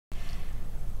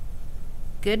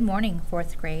Good morning,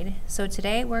 4th grade. So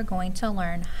today we're going to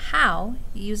learn how,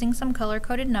 using some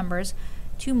color-coded numbers,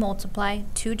 to multiply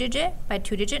 2-digit by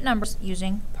 2-digit numbers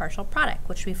using partial product,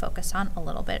 which we focused on a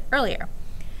little bit earlier.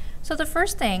 So the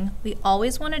first thing we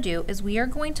always want to do is we are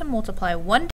going to multiply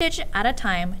one digit at a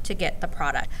time to get the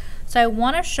product. So I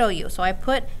want to show you. So I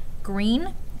put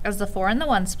green as the 4 in the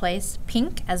ones place,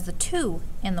 pink as the 2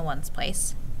 in the ones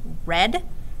place, red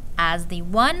as the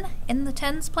 1 in the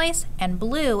tens place, and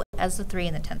blue as the 3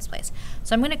 in the tens place.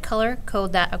 So I'm going to color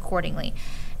code that accordingly.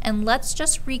 And let's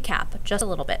just recap just a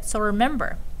little bit. So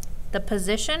remember, the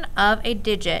position of a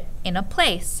digit in a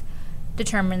place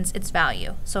determines its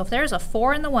value. So if there's a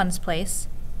 4 in the ones place,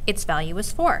 its value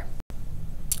is 4.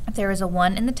 If there is a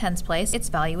 1 in the tens place, its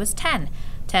value is 10.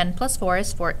 10 plus 4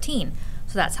 is 14.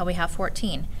 So that's how we have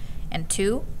 14. And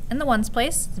 2 in the ones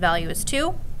place, its value is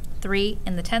 2. 3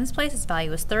 in the tens place, its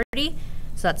value is 30.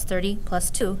 So that's 30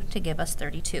 plus 2 to give us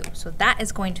 32. So that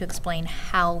is going to explain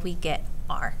how we get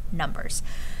our numbers.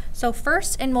 So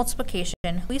first in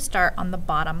multiplication, we start on the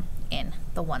bottom in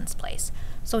the ones place.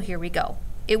 So here we go.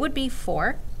 It would be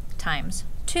 4 times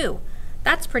 2.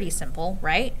 That's pretty simple,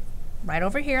 right? Right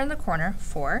over here in the corner,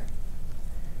 4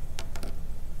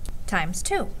 times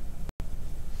 2.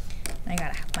 I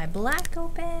gotta have my black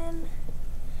open.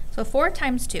 So 4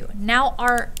 times 2. Now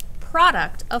our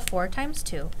product of 4 times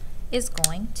 2 is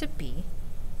going to be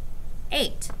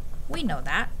 8. We know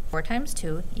that. 4 times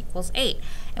 2 equals 8.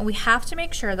 And we have to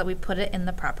make sure that we put it in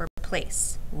the proper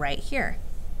place, right here,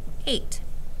 8.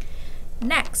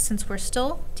 Next, since we're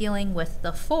still dealing with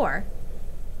the 4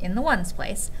 in the ones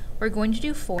place, we're going to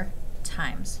do 4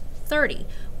 times 30.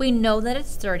 We know that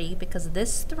it's 30 because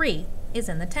this 3 is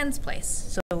in the tens place.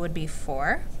 So it would be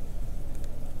 4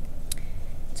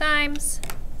 times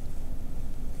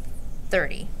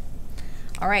 30.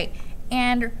 All right,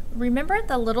 and remember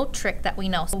the little trick that we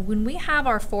know. So when we have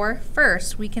our 4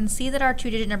 first, we can see that our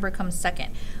 2-digit number comes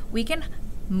second. We can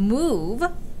move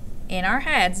in our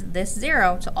heads this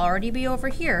 0 to already be over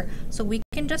here, so we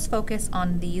can just focus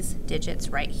on these digits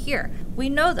right here. We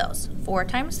know those. 4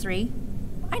 times 3,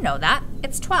 I know that,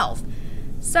 it's 12.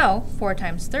 So 4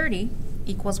 times 30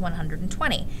 equals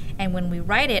 120. And when we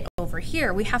write it over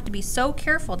here, we have to be so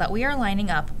careful that we are lining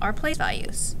up our place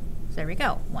values. So there we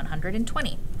go,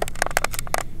 120.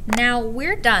 Now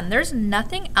we're done. There's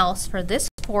nothing else for this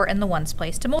 4 in the ones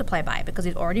place to multiply by because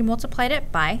we've already multiplied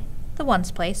it by the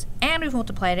ones place and we've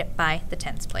multiplied it by the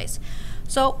tens place.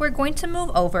 So we're going to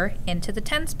move over into the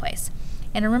tens place.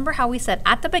 And remember how we said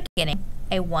at the beginning,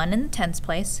 a 1 in the tens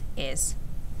place is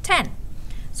 10.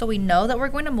 So we know that we're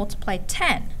going to multiply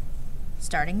 10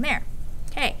 starting there.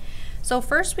 Okay, so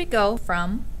first we go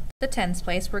from the tens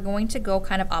place, we're going to go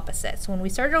kind of opposite. So when we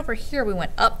started over here, we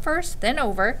went up first, then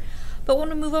over. But when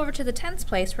we move over to the tens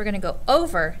place, we're going to go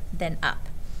over, then up.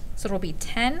 So it'll be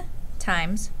 10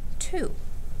 times 2.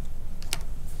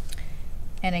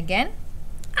 And again,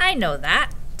 I know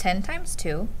that. 10 times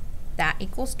 2, that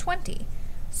equals 20.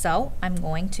 So I'm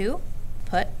going to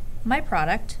put my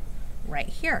product right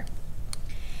here.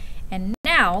 And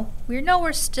now, we know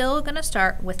we're still going to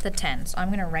start with the 10. So I'm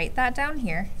going to write that down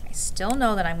here. I still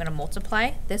know that I'm going to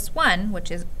multiply this 1, which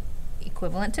is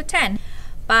equivalent to 10,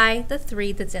 by the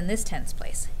 3 that's in this tens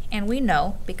place. And we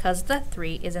know, because the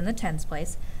 3 is in the tens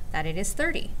place, that it is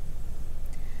 30.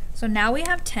 So now we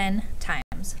have 10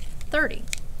 times 30.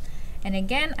 And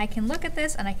again, I can look at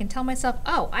this and I can tell myself,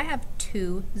 oh, I have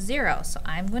 2 zeros. So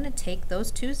I'm going to take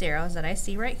those 2 zeros that I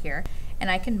see right here and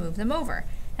I can move them over.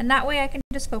 And that way I can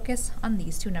just focus on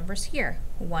these two numbers here.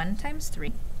 1 times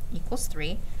 3 equals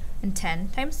 3, and 10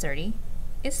 times 30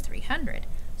 is 300.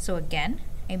 So again,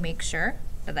 I make sure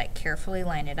that I carefully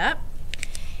line it up.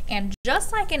 And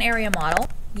just like an area model,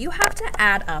 you have to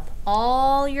add up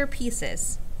all your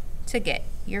pieces to get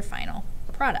your final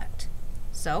product.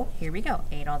 So here we go,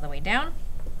 8 all the way down,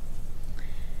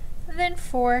 then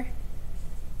 4,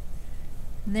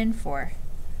 then 4.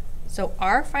 So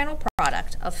our final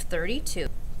product of 32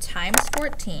 times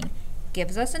 14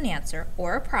 gives us an answer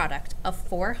or a product of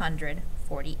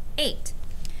 448.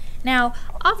 Now,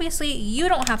 obviously, you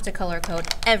don't have to color code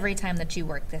every time that you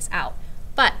work this out,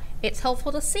 but it's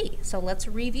helpful to see. So let's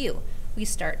review. We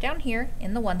start down here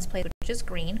in the ones place, which is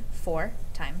green, 4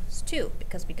 times 2,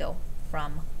 because we go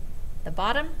from the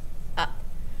bottom up.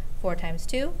 4 times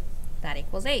 2, that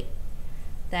equals 8.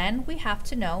 Then we have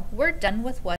to know we're done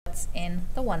with what's in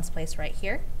the ones place right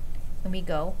here, and we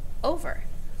go over.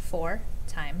 4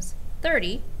 times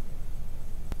 30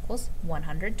 equals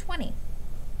 120.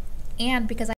 And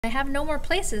because I have no more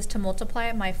places to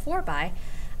multiply my 4 by,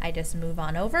 I just move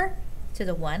on over to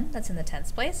the 1 that's in the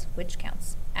tens place, which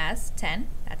counts as 10.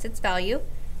 That's its value.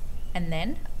 And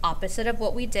then, opposite of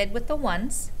what we did with the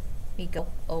ones, we go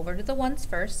over to the ones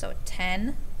first. So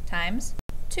 10 times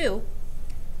 2,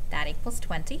 that equals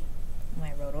 20. And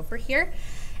I wrote over here.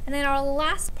 And then our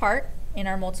last part in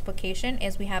our multiplication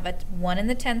is we have a 1 in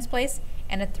the tens place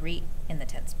and a 3 in the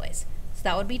tens place. So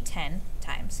that would be 10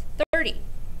 times 30.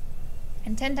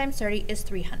 And 10 times 30 is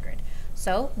 300.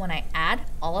 So when I add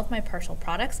all of my partial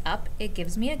products up, it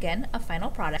gives me again a final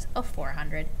product of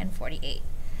 448.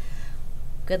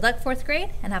 Good luck, 4th grade,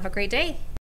 and have a great day.